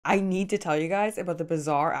I need to tell you guys about the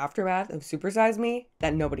bizarre aftermath of Super Size Me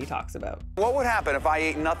that nobody talks about. What would happen if I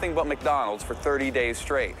ate nothing but McDonald's for 30 days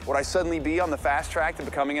straight? Would I suddenly be on the fast track to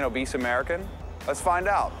becoming an obese American? Let's find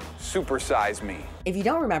out. Super Size Me. If you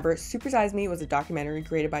don't remember, Super Size Me was a documentary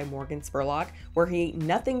created by Morgan Spurlock where he ate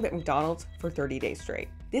nothing but McDonald's for 30 days straight.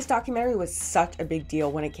 This documentary was such a big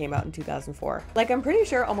deal when it came out in 2004. Like, I'm pretty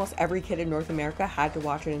sure almost every kid in North America had to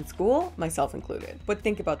watch it in school, myself included. But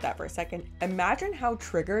think about that for a second. Imagine how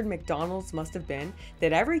triggered McDonald's must have been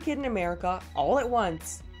that every kid in America, all at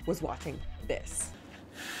once, was watching this.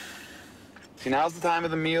 See, now's the time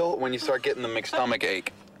of the meal when you start getting the McStomach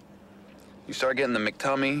ache. You start getting the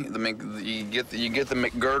McTummy, you get the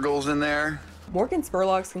McGurgles in there. Morgan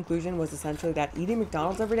Spurlock's conclusion was essentially that eating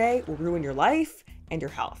McDonald's every day will ruin your life and your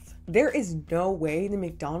health. There is no way the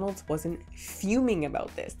McDonald's wasn't fuming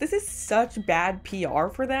about this. This is such bad PR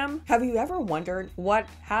for them. Have you ever wondered what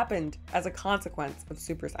happened as a consequence of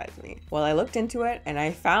Super Size Me? Well, I looked into it and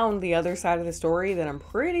I found the other side of the story that I'm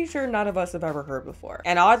pretty sure none of us have ever heard before.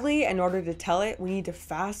 And oddly, in order to tell it, we need to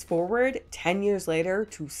fast forward 10 years later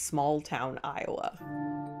to small town Iowa.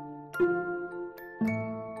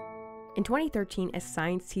 In 2013, a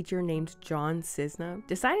science teacher named John Cisna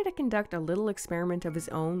decided to conduct a little experiment of his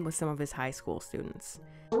own with some of his high school students.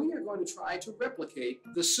 We are going to try to replicate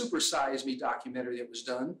the Super Size Me documentary that was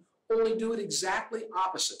done, only do it exactly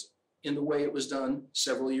opposite in the way it was done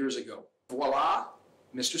several years ago. Voila,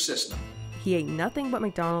 Mr. Cisna. He ate nothing but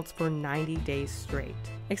McDonald's for 90 days straight.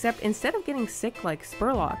 Except instead of getting sick like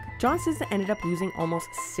Spurlock, John Cisna ended up losing almost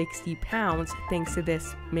 60 pounds thanks to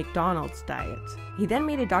this McDonald's diet. He then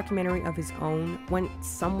made a documentary of his own, went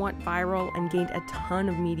somewhat viral, and gained a ton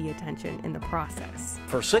of media attention in the process.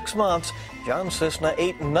 For 6 months, John Cisna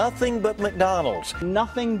ate nothing but McDonald's.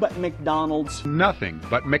 Nothing but McDonald's. Nothing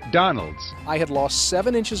but McDonald's. I had lost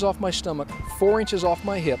 7 inches off my stomach, 4 inches off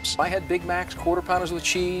my hips. I had Big Macs, quarter pounders with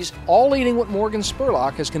cheese, all eating what Morgan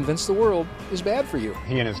Spurlock has convinced the world is bad for you.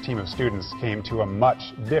 He and his team of students came to a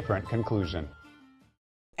much different conclusion.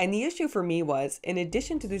 And the issue for me was, in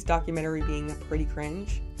addition to this documentary being pretty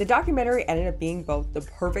cringe, the documentary ended up being both the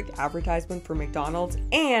perfect advertisement for McDonald's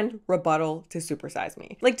and rebuttal to Super Size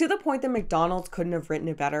Me. Like, to the point that McDonald's couldn't have written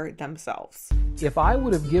it better themselves. If I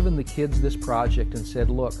would have given the kids this project and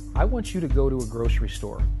said, look, I want you to go to a grocery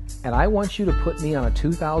store and I want you to put me on a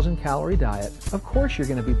 2,000 calorie diet, of course you're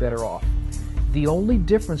going to be better off. The only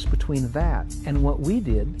difference between that and what we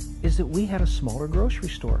did is that we had a smaller grocery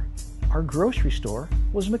store. Our grocery store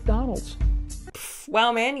was McDonald's.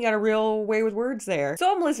 Wow, man, you got a real way with words there.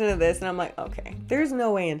 So I'm listening to this and I'm like, okay, there's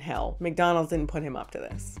no way in hell McDonald's didn't put him up to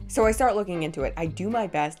this. So I start looking into it. I do my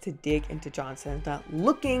best to dig into John Cisna,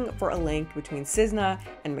 looking for a link between Cisna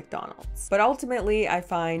and McDonald's. But ultimately, I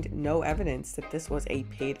find no evidence that this was a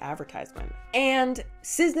paid advertisement. And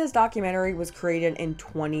Cisna's documentary was created in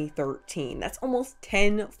 2013. That's almost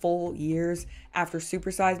 10 full years after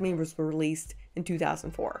Super Size Me was released in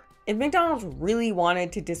 2004. If McDonald's really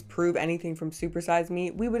wanted to disprove anything from Super Size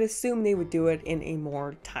Me, we would assume they would do it in a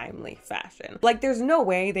more timely fashion. Like, there's no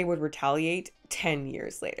way they would retaliate 10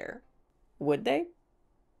 years later. Would they?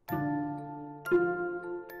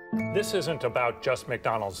 This isn't about just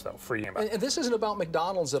McDonald's, though, for you. And this isn't about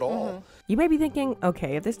McDonald's at all. You may be thinking,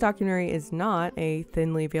 okay, if this documentary is not a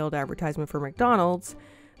thinly veiled advertisement for McDonald's,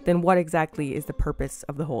 then what exactly is the purpose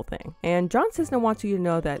of the whole thing? And John Cisna wants you to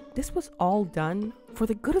know that this was all done for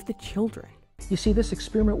the good of the children. You see, this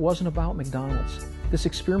experiment wasn't about McDonald's. This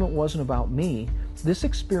experiment wasn't about me. This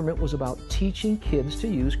experiment was about teaching kids to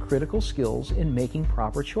use critical skills in making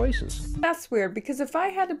proper choices. That's weird, because if I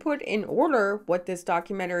had to put in order what this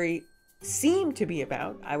documentary seemed to be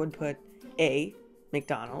about, I would put A,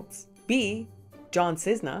 McDonald's, B, John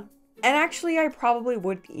Cisna, and actually I probably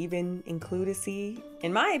would even include a C.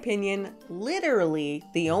 In my opinion, literally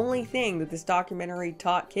the only thing that this documentary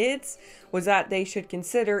taught kids was that they should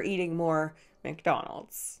consider eating more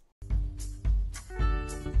McDonald's.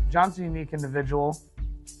 John's a unique individual.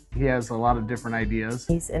 He has a lot of different ideas.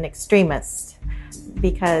 He's an extremist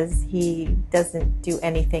because he doesn't do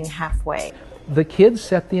anything halfway. The kids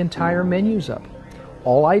set the entire menus up.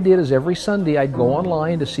 All I did is every Sunday I'd go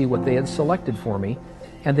online to see what they had selected for me,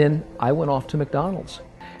 and then I went off to McDonald's.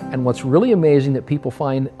 And what's really amazing that people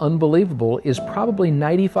find unbelievable is probably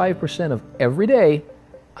 95% of every day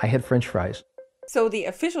I had French fries. So the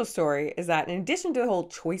official story is that in addition to the whole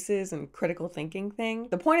choices and critical thinking thing,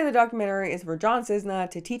 the point of the documentary is for John Cisna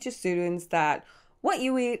to teach his students that what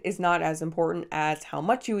you eat is not as important as how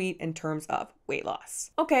much you eat in terms of weight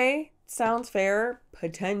loss. Okay, sounds fair,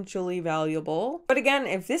 potentially valuable. But again,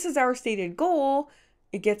 if this is our stated goal,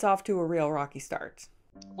 it gets off to a real rocky start.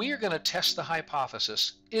 We are going to test the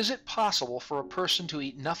hypothesis. Is it possible for a person to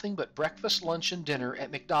eat nothing but breakfast, lunch, and dinner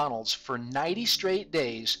at McDonald's for 90 straight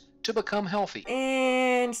days to become healthy?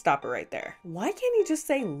 And stop it right there. Why can't he just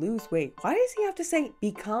say lose weight? Why does he have to say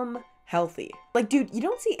become healthy? Like, dude, you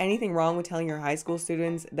don't see anything wrong with telling your high school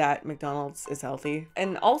students that McDonald's is healthy.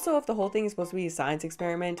 And also, if the whole thing is supposed to be a science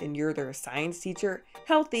experiment and you're their science teacher,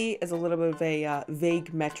 healthy is a little bit of a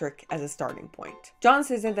vague metric as a starting point. John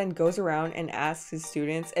Cisna then goes around and asks his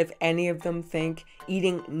students if any of them think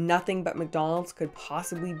eating nothing but McDonald's could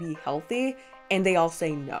possibly be healthy, and they all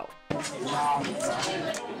say no. No.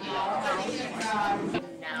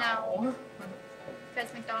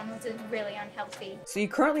 Because McDonald's is really unhealthy. So you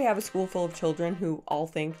currently have a school full of children who all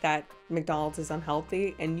think that McDonald's is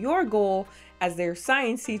unhealthy, and your goal as their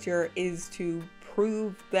science teacher is to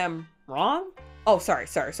prove them wrong? Oh, sorry.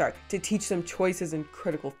 To teach them choices and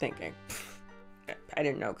critical thinking. I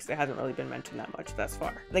didn't know because it hasn't really been mentioned that much thus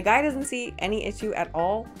far. The guy doesn't see any issue at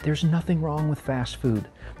all. There's nothing wrong with fast food.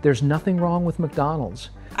 There's nothing wrong with McDonald's.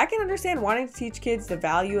 I can understand wanting to teach kids the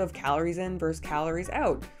value of calories in versus calories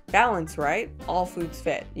out. Balance, right? All foods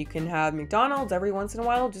fit. You can have McDonald's every once in a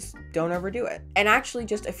while, just don't overdo it. And actually,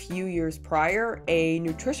 just a few years prior, a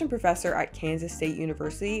nutrition professor at Kansas State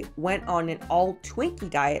University went on an all Twinkie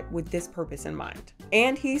diet with this purpose in mind.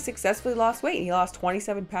 And he successfully lost weight. He lost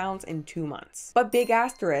 27 pounds in 2 months. But big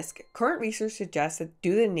asterisk, current research suggests that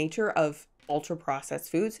due to the nature of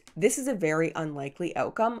ultra-processed foods, this is a very unlikely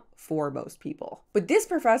outcome for most people. But this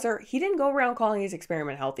professor, he didn't go around calling his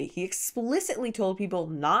experiment healthy. He explicitly told people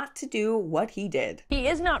not to do what he did. He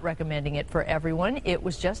is not recommending it for everyone. It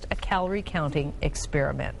was just a calorie counting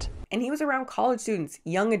experiment. And he was around college students,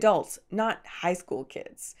 young adults, not high school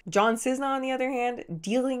kids. John Cisna, on the other hand,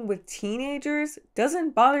 dealing with teenagers,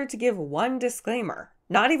 doesn't bother to give one disclaimer.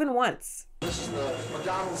 Not even once. This is the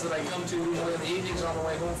McDonald's that I come to in the evenings on the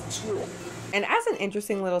way home from school. And as an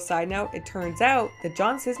interesting little side note, it turns out that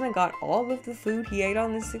John Cisna got all of the food he ate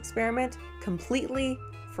on this experiment completely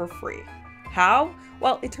for free. How?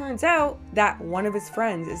 Well, it turns out that one of his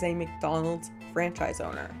friends is a McDonald's franchise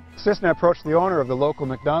owner. Cisna approached the owner of the local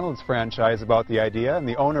McDonald's franchise about the idea, and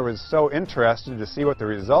the owner was so interested to see what the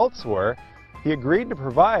results were, he agreed to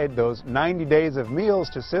provide those 90 days of meals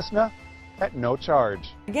to Cisna at no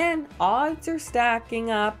charge. Again, odds are stacking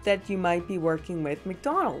up that you might be working with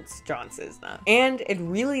McDonald's, John Cisna. And it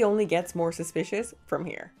really only gets more suspicious from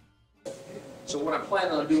here. So what I'm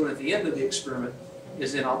planning on doing at the end of the experiment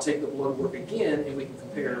is then I'll take the blood work again and we can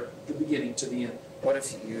compare the beginning to the end. What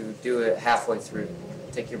if you do it halfway through?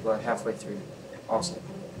 Take your blood halfway through also.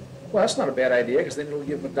 Well, that's not a bad idea because then it'll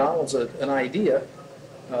give McDonald's an idea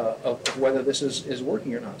of whether this is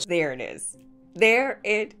working or not. There it is. There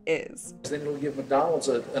it is. Then it'll give McDonald's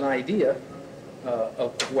an idea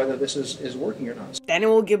of whether this is working or not. Then it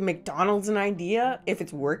will give McDonald's an idea if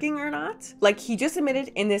it's working or not? Like, he just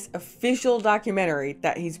admitted in this official documentary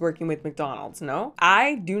that he's working with McDonald's, no?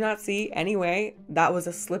 I do not see any way that was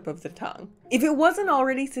a slip of the tongue. If it wasn't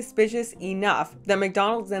already suspicious enough that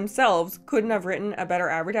McDonald's themselves couldn't have written a better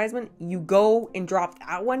advertisement, you go and drop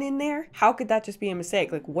that one in there? How could that just be a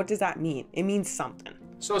mistake? Like, what does that mean? It means something.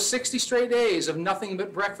 So 60 straight days of nothing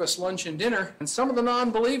but breakfast, lunch, and dinner. And some of the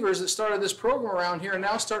non-believers that started this program around here are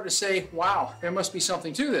now starting to say, wow, there must be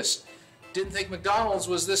something to this. Didn't think McDonald's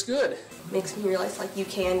was this good. Makes me realize like you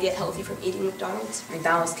can get healthy from eating McDonald's.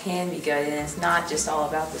 McDonald's can be good, and it's not just all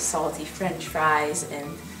about the salty French fries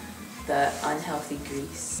and the unhealthy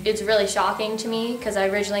grease. It's really shocking to me because I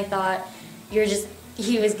originally thought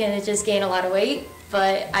he was gonna just gain a lot of weight,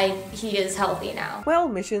 but he is healthy now. Well,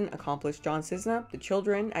 mission accomplished, John Cisna. The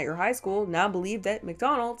children at your high school now believe that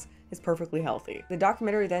McDonald's is perfectly healthy. The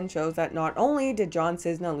documentary then shows that not only did John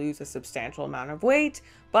Cisna lose a substantial amount of weight,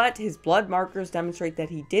 but his blood markers demonstrate that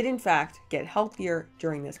he did in fact get healthier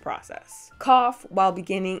during this process. Cough while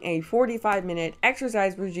beginning a 45-minute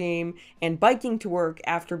exercise regime and biking to work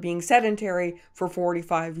after being sedentary for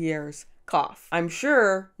 45 years. Cough. I'm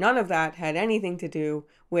sure none of that had anything to do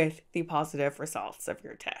with the positive results of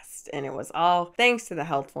your test. And it was all thanks to the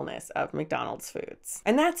healthfulness of McDonald's foods.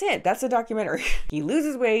 And that's it. That's the documentary. He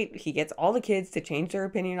loses weight. He gets all the kids to change their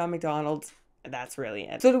opinion on McDonald's. And that's really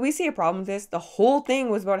it. So do we see a problem with this? The whole thing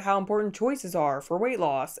was about how important choices are for weight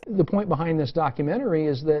loss. The point behind this documentary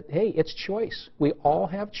is that, hey, it's choice. We all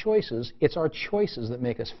have choices. It's our choices that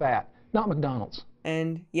make us fat, not McDonald's.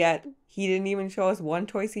 And yet, he didn't even show us one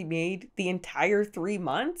choice he made the entire 3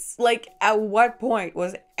 months? Like, at what point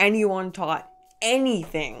was anyone taught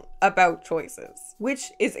anything about choices,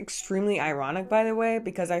 which is extremely ironic, by the way,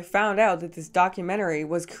 because I found out that this documentary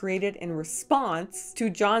was created in response to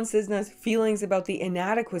John Cisna's feelings about the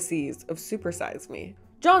inadequacies of Super Size Me.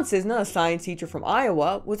 John Cisna, a science teacher from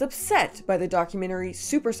Iowa, was upset by the documentary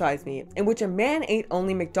Super Size Me, in which a man ate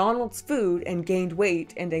only McDonald's food and gained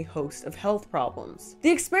weight and a host of health problems.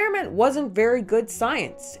 The experiment wasn't very good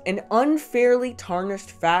science and unfairly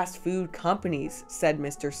tarnished fast food companies, said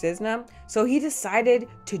Mr. Cisna, so he decided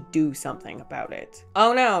to do something about it.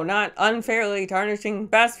 Oh no, not unfairly tarnishing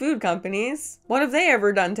fast food companies. What have they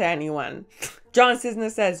ever done to anyone? John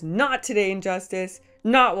Cisna says, not today, Injustice,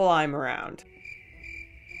 not while I'm around.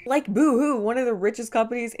 Like boo-hoo, one of the richest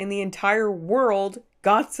companies in the entire world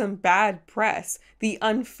got some bad press. The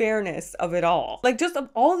unfairness of it all. Like, just of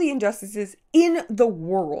all the injustices in the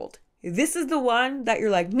world, this is the one that you're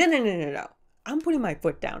like, no. I'm putting my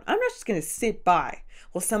foot down. I'm not just gonna sit by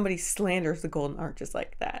while somebody slanders the golden arches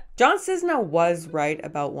like that. John Cisna was right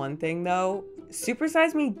about one thing though. Super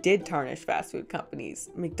Size Me did tarnish fast food companies,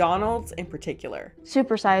 McDonald's in particular.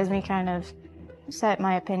 Super Size Me kind of set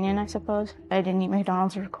my opinion, I suppose. I didn't eat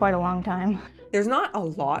McDonald's for quite a long time. There's not a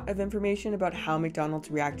lot of information about how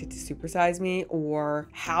McDonald's reacted to Super Size Me or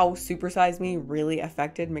how Super Size Me really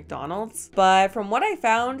affected McDonald's. But from what I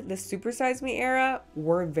found, the Super Size Me era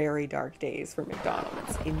were very dark days for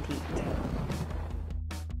McDonald's, indeed.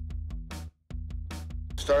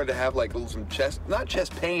 Started to have like some chest, not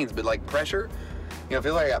chest pains, but like pressure. You know, I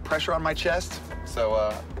feel like I got pressure on my chest.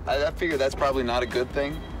 So I figure that's probably not a good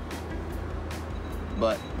thing.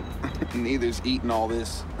 But neither's eating all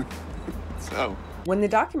this. So when the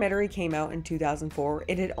documentary came out in 2004,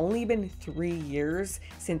 it had only been 3 years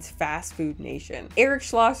since Fast Food Nation, Eric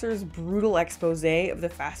Schlosser's brutal expose of the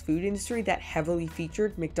fast food industry that heavily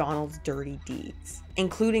featured McDonald's dirty deeds,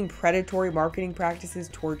 including predatory marketing practices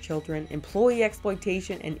toward children, employee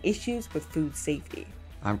exploitation, and issues with food safety.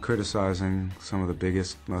 I'm criticizing some of the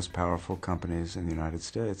biggest, most powerful companies in the United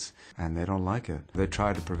States, and they don't like it. They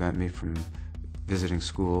tried to prevent me from visiting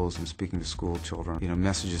schools and speaking to school children. You know,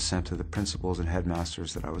 messages sent to the principals and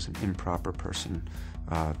headmasters that I was an improper person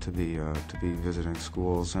to be visiting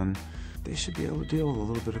schools, and they should be able to deal with a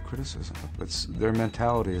little bit of criticism. But their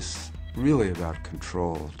mentality is really about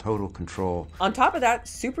control, total control. On top of that,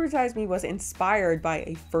 Super Size Me was inspired by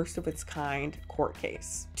a first-of-its-kind court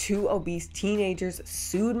case. 2 obese teenagers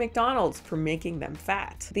sued McDonald's for making them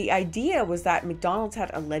fat. The idea was that McDonald's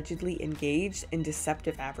had allegedly engaged in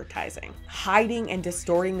deceptive advertising, hiding and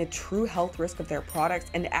distorting the true health risk of their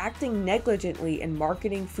products and acting negligently in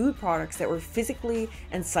marketing food products that were physically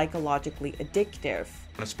and psychologically addictive.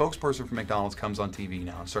 When a spokesperson for McDonald's comes on TV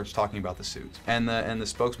now and starts talking about the suits, and the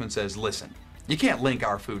spokesman says, listen, you can't link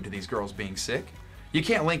our food to these girls being sick. You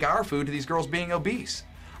can't link our food to these girls being obese.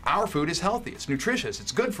 Our food is healthy, it's nutritious,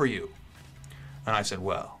 it's good for you. And I said,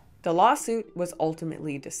 well. The lawsuit was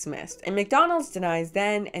ultimately dismissed, and McDonald's denies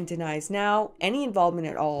then and denies now any involvement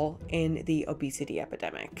at all in the obesity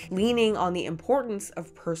epidemic, leaning on the importance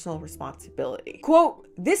of personal responsibility. Quote,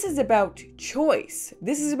 this is about choice.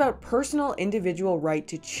 This is about personal individual right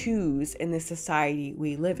to choose in the society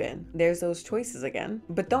we live in. There's those choices again.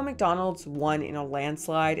 But though McDonald's won in a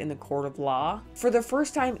landslide in the court of law, for the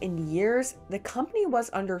first time in years, the company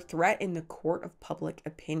was under threat in the court of public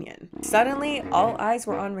opinion. Suddenly, all eyes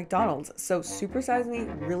were on McDonald's, so Super Size Me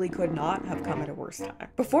really could not have come at a worse time.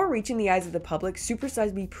 Before reaching the eyes of the public, Super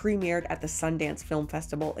Size Me premiered at the Sundance Film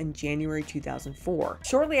Festival in January 2004.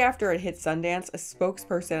 Shortly after it hit Sundance, a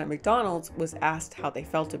spokesperson at McDonald's was asked how they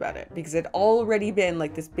felt about it, because it had already been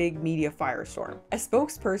like this big media firestorm. A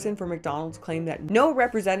spokesperson for McDonald's claimed that no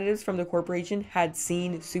representatives from the corporation had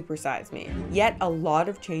seen Super Size Me. Yet a lot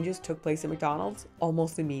of changes took place at McDonald's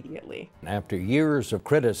almost immediately. After years of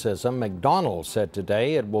criticism, McDonald's said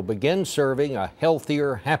today it will begin serving a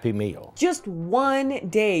healthier Happy Meal. Just 1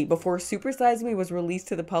 day before Super Size Me was released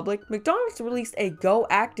to the public, McDonald's released a Go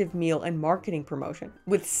Active meal and marketing promotion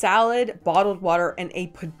with salad, bottled water, and a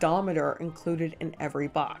pedometer included in every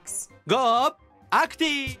box. Go up!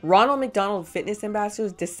 Active! Ronald McDonald fitness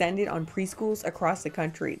ambassadors descended on preschools across the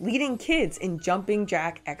country, leading kids in jumping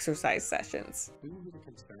jack exercise sessions. We were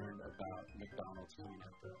concerned about McDonald's coming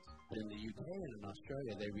after us. But in the UK and in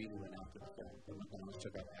Australia, they really went after the film. And McDonald's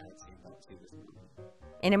took out ads saying, don't see this movie.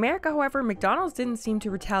 In America, however, McDonald's didn't seem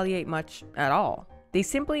to retaliate much at all. They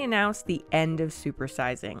simply announced the end of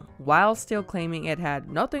supersizing, while still claiming it had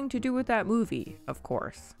nothing to do with that movie, of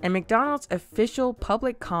course. And McDonald's official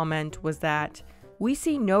public comment was that We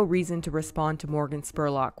see no reason to respond to Morgan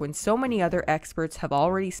Spurlock when so many other experts have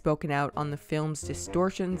already spoken out on the film's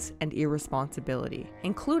distortions and irresponsibility,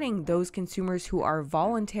 including those consumers who are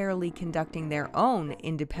voluntarily conducting their own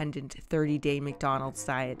independent 30-day McDonald's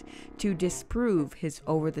diet to disprove his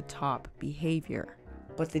over-the-top behavior.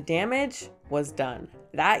 But the damage was done.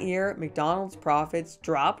 That year, McDonald's profits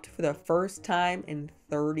dropped for the first time in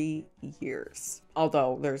 30 years.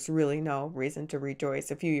 Although there's really no reason to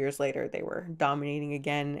rejoice. A few years later, they were dominating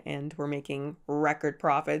again and were making record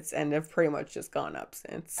profits and have pretty much just gone up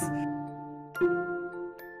since.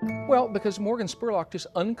 Well, because Morgan Spurlock just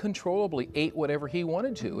uncontrollably ate whatever he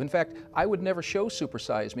wanted to. In fact, I would never show Super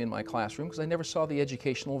Size Me in my classroom because I never saw the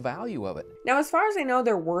educational value of it. Now, as far as I know,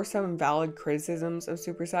 there were some valid criticisms of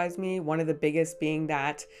Super Size Me, one of the biggest being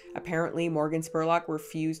that apparently Morgan Spurlock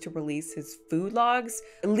refused to release his food logs,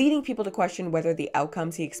 leading people to question whether the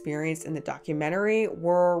outcomes he experienced in the documentary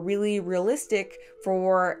were really realistic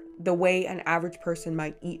for the way an average person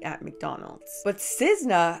might eat at McDonald's. But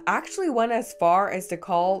Cisna actually went as far as to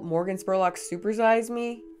call Morgan Spurlock's Super Size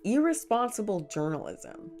Me irresponsible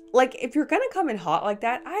journalism. Like, if you're gonna come in hot like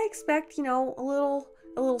that, I expect, you know, a little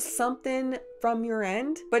something from your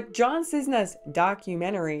end. But John Cisna's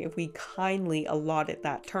documentary, if we kindly allot it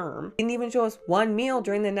that term, didn't even show us one meal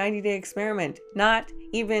during the 90-day experiment. Not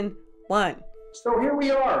even one. So here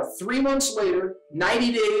we are, 3 months later,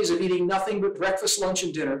 90 days of eating nothing but breakfast, lunch,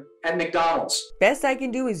 and dinner at McDonald's. Best I can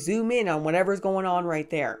do is zoom in on whatever's going on right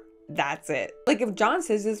there. That's it. Like, if John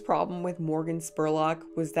Cisna's problem with Morgan Spurlock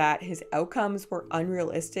was that his outcomes were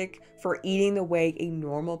unrealistic for eating the way a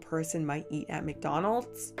normal person might eat at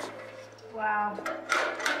McDonald's. Wow.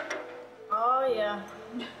 Oh, yeah.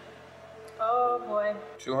 Oh, boy.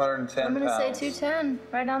 210 I'm going to say pounds. 210,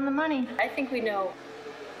 right on the money. I think we know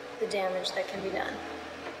the damage that can be done.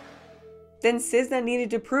 Then Cisna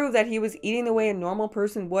needed to prove that he was eating the way a normal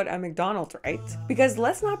person would at McDonald's, right? Because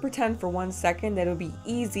let's not pretend for 1 second that it would be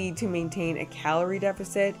easy to maintain a calorie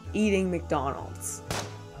deficit eating McDonald's.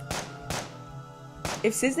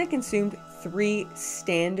 If Cisna consumed 3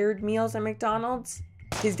 standard meals at McDonald's,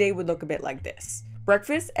 his day would look a bit like this.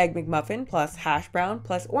 Breakfast, Egg McMuffin plus hash brown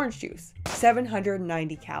plus orange juice,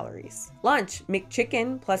 790 calories. Lunch,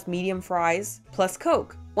 McChicken plus medium fries plus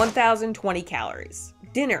Coke, 1,020 calories.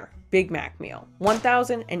 Dinner, Big Mac meal,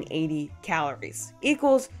 1,080 calories,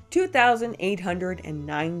 equals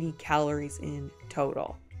 2,890 calories in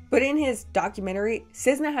total. But in his documentary,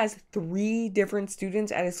 Cisna has 3 different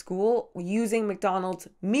students at his school using McDonald's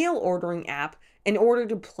meal ordering app in order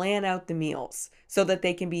to plan out the meals so that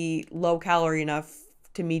they can be low calorie enough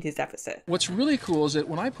to meet his deficit. What's really cool is that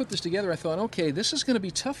when I put this together, I thought, okay, this is going to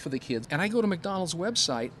be tough for the kids. And I go to McDonald's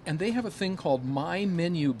website and they have a thing called My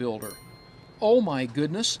Menu Builder. Oh my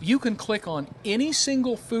goodness. You can click on any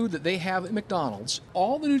single food that they have at McDonald's.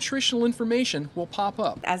 All the nutritional information will pop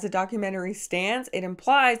up. As the documentary stands, it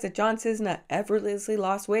implies that John Cisna effortlessly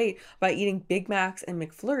lost weight by eating Big Macs and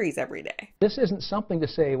McFlurries every day. This isn't something to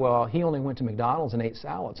say, well, he only went to McDonald's and ate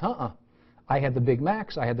salads. I had the Big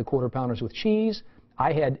Macs, I had the Quarter Pounders with cheese,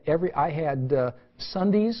 I had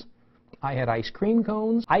sundaes, I had ice cream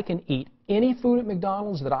cones. I can eat any food at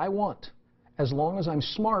McDonald's that I want, as long as I'm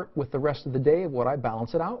smart with the rest of the day of what I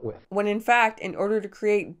balance it out with. When in fact, in order to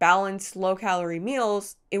create balanced low-calorie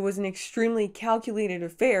meals, it was an extremely calculated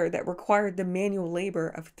affair that required the manual labor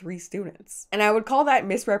of 3 students. And I would call that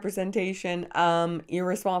misrepresentation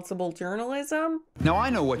irresponsible journalism. Now I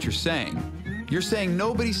know what you're saying. You're saying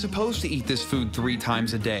nobody's supposed to eat this food 3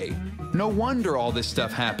 times a day. No wonder all this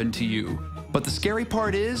stuff happened to you. But the scary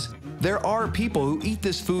part is, there are people who eat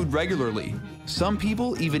this food regularly. Some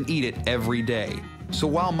people even eat it every day. So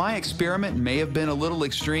while my experiment may have been a little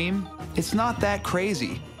extreme, it's not that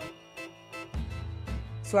crazy.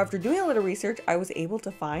 So after doing a little research, I was able to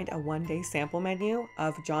find a 1-day sample menu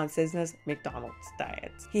of John Cisna's McDonald's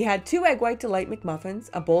diet. He had 2 Egg White Delight McMuffins,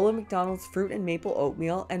 a bowl of McDonald's fruit and maple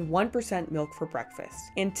oatmeal, and 1% milk for breakfast,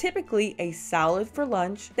 and typically a salad for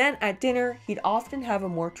lunch. Then at dinner, he'd often have a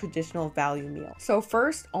more traditional value meal. So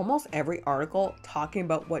first, almost every article talking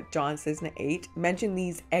about what John Cisna ate mentioned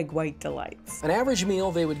these Egg White Delights. An average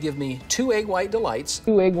meal, they would give me 2 Egg White Delights.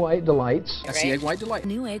 2 Egg White Delights. That's the Egg White Delight.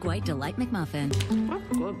 New Egg White Delight McMuffin.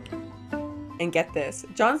 And get this,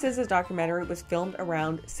 John Cisna's documentary was filmed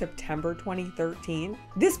around September 2013.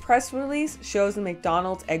 This press release shows the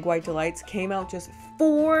McDonald's Egg White Delights came out just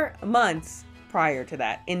 4 months prior to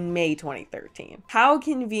that, in May 2013. How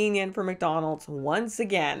convenient for McDonald's, once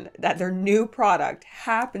again, that their new product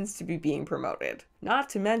happens to be being promoted. Not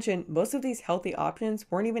to mention, most of these healthy options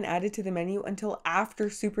weren't even added to the menu until after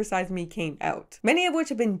Super Size Me came out. Many of which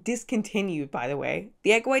have been discontinued, by the way.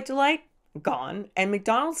 The Egg White Delight, gone, and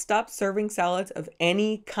McDonald's stopped serving salads of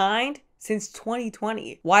any kind since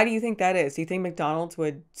 2020. Why do you think that is? Do you think McDonald's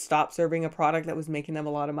would stop serving a product that was making them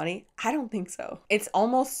a lot of money? I don't think so. It's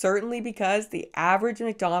almost certainly because the average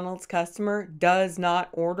McDonald's customer does not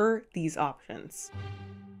order these options.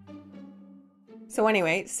 So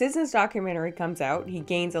anyway, Cisna's documentary comes out. He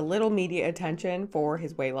gains a little media attention for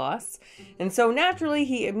his weight loss. And so naturally,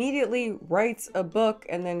 he immediately writes a book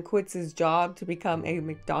and then quits his job to become a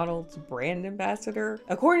McDonald's brand ambassador.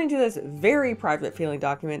 According to this very private feeling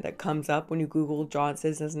document that comes up when you Google John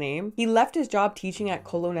Cisna's name, he left his job teaching at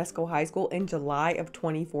Colonesco High School in July of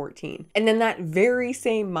 2014. And then that very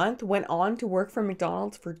same month went on to work for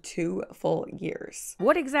McDonald's for 2 full years.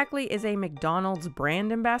 What exactly is a McDonald's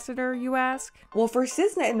brand ambassador, you ask? Well, for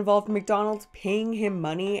Cisna, it involved McDonald's paying him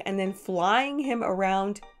money and then flying him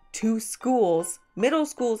around to schools, middle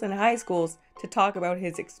schools and high schools, to talk about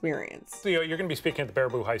his experience. So you're going to be speaking at the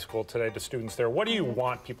Baraboo High School today to students there. What do you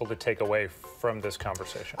want people to take away from this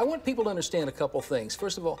conversation? I want people to understand a couple things.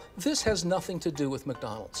 First of all, this has nothing to do with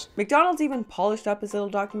McDonald's. McDonald's even polished up his little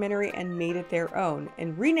documentary and made it their own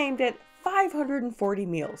and renamed it 540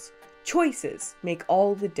 Meals. Choices make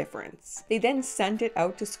all the difference. They then sent it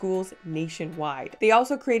out to schools nationwide. They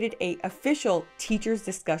also created an official teacher's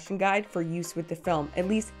discussion guide for use with the film, at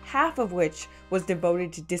least half of which was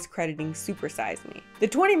devoted to discrediting Super Size Me. The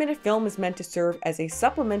 20-minute film is meant to serve as a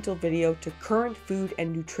supplemental video to current food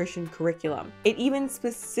and nutrition curriculum. It even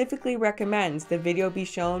specifically recommends the video be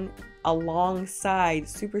shown alongside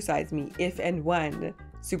Super Size Me if and when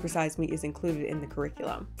Super Size Me is included in the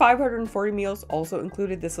curriculum. 540 Meals also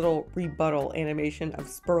included this little rebuttal animation of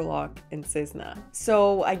Spurlock and Cisna.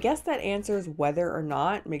 So I guess that answers whether or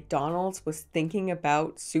not McDonald's was thinking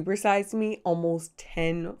about Super Size Me almost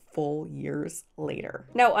 10 full years later.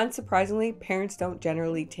 Now, unsurprisingly, parents don't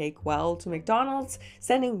generally take well to McDonald's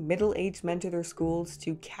sending middle-aged men to their schools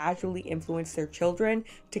to casually influence their children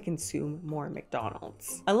to consume more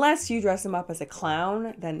McDonald's. Unless you dress them up as a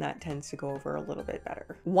clown, then that tends to go over a little bit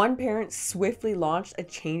better. One parent swiftly launched a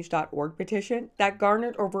change.org petition that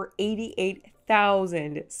garnered over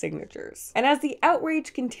 88,000 signatures. And as the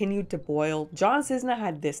outrage continued to boil, John Cisna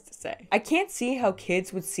had this to say: "I can't see how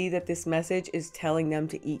kids would see that this message is telling them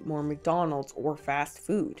to eat more McDonald's or fast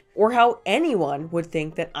food, or how anyone would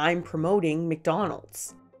think that I'm promoting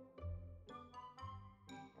McDonald's.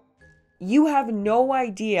 You have no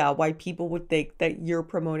idea why people would think that you're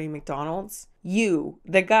promoting McDonald's. You,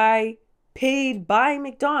 the guy paid by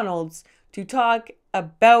McDonald's to talk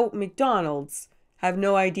about McDonald's, have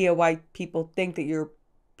no idea why people think that you're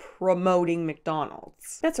promoting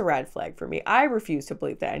McDonald's." That's a red flag for me. I refuse to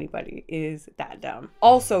believe that anybody is that dumb.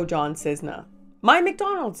 Also, John Cisna. My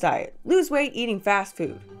McDonald's diet. Lose weight eating fast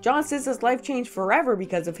food. John Cisna's life changed forever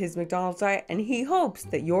because of his McDonald's diet, and he hopes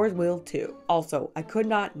that yours will too. Also, I could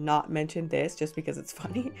not mention this just because it's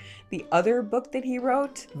funny. The other book that he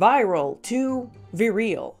wrote, Viral to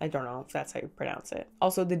Viril. I don't know if that's how you pronounce it.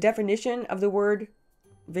 Also, the definition of the word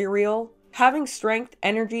viril: having strength,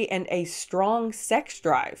 energy, and a strong sex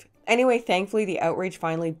drive. Anyway, thankfully, the outrage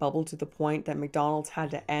finally bubbled to the point that McDonald's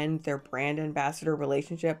had to end their brand ambassador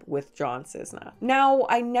relationship with John Cisna. Now,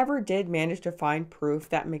 I never did manage to find proof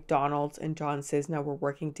that McDonald's and John Cisna were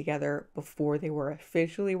working together before they were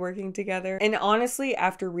officially working together. And honestly,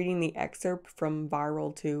 after reading the excerpt from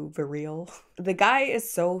Viral to Viril, the guy is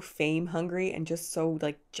so fame hungry and just so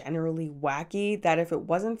generally wacky that if it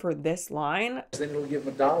wasn't for this line, then it'll give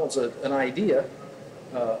McDonald's an idea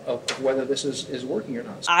of whether this is working or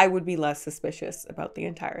not. I would be less suspicious about the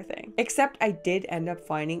entire thing. Except I did end up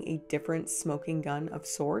finding a different smoking gun of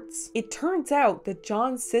sorts. It turns out that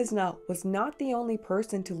John Cisna was not the only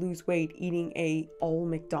person to lose weight eating a all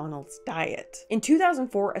McDonald's diet. In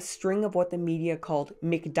 2004, a string of what the media called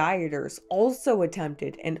McDieters also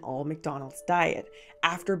attempted an all McDonald's diet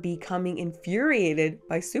after becoming infuriated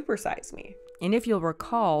by Super Size Me. And if you'll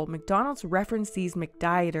recall, McDonald's referenced these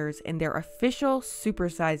McDieters in their official Super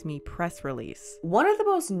Size Me press release. One of the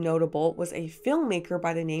most notable was a filmmaker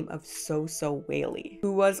by the name of So Whaley,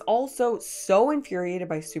 who was also so infuriated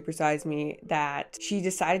by Super Size Me that she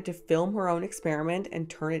decided to film her own experiment and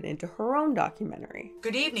turn it into her own documentary.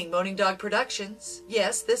 Good evening, Moaning Dog Productions.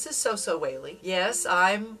 Yes, this is So Whaley. Yes,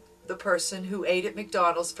 I'm the person who ate at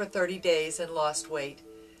McDonald's for 30 days and lost weight.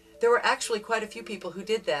 There were actually quite a few people who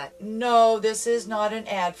did that. No, this is not an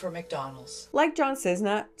ad for McDonald's. Like John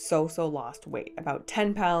Cisna, So lost weight, about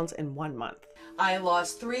 10 pounds in 1 month. I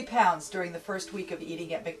lost 3 pounds during the first week of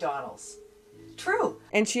eating at McDonald's. True.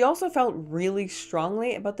 And she also felt really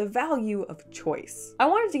strongly about the value of choice. I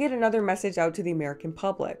wanted to get another message out to the American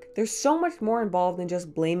public. There's so much more involved than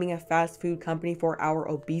just blaming a fast food company for our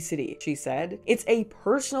obesity, she said. It's a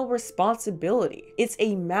personal responsibility. It's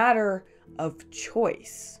a matter of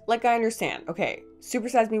choice. Like, I understand, okay, Super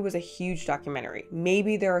Size Me was a huge documentary.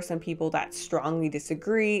 Maybe there are some people that strongly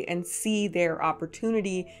disagree and see their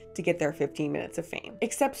opportunity to get their 15 minutes of fame.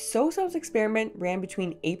 Except So-So's experiment ran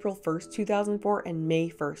between April 1st, 2004 and May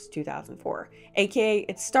 1st, 2004. AKA,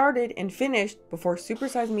 it started and finished before Super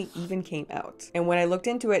Size Me even came out. And when I looked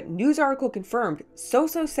into it, news article confirmed,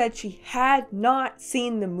 So-So said she had not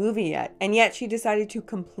seen the movie yet, and yet she decided to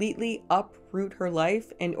completely uproot her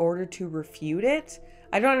life in order to refute it.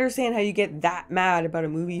 I don't understand how you get that mad about a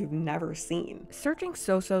movie you've never seen. Searching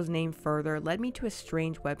So-So's name further led me to a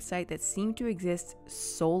strange website that seemed to exist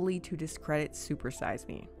solely to discredit Super Size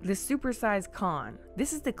Me. The Super Size Con.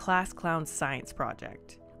 This is the class clown science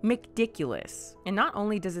project. McDiculous. And not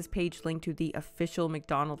only does this page link to the official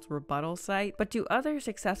McDonald's rebuttal site, but to other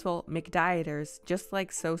successful McDieters just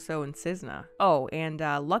like So-So and Cisna. Oh, and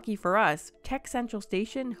lucky for us, Tech Central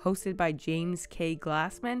Station, hosted by James K.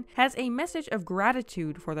 Glassman, has a message of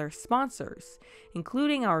gratitude for their sponsors,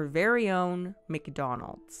 including our very own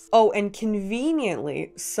McDonald's. Oh, and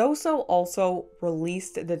conveniently, So-So also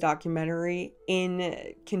released the documentary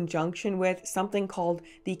in conjunction with something called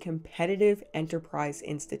the Competitive Enterprise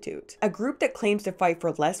Institute, a group that claims to fight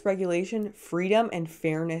for less regulation, freedom, and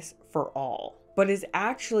fairness for all, but is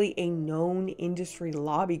actually a known industry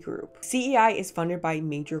lobby group. CEI is funded by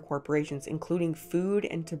major corporations, including food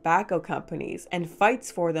and tobacco companies, and fights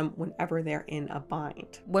for them whenever they're in a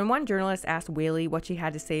bind. When one journalist asked Whaley what she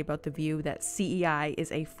had to say about the view that CEI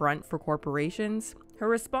is a front for corporations, her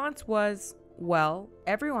response was, well,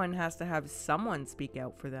 everyone has to have someone speak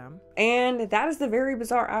out for them. And that is the very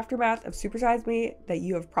bizarre aftermath of Super Size Me that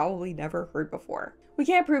you have probably never heard before. We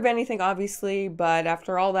can't prove anything, obviously, but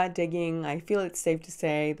after all that digging, I feel it's safe to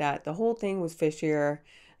say that the whole thing was fishier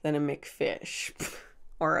than a McFish,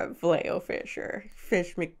 or a Filet-O-Fish, or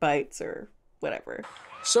Fish McBites, or whatever.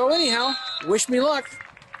 So anyhow, wish me luck.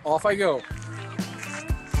 Off I go.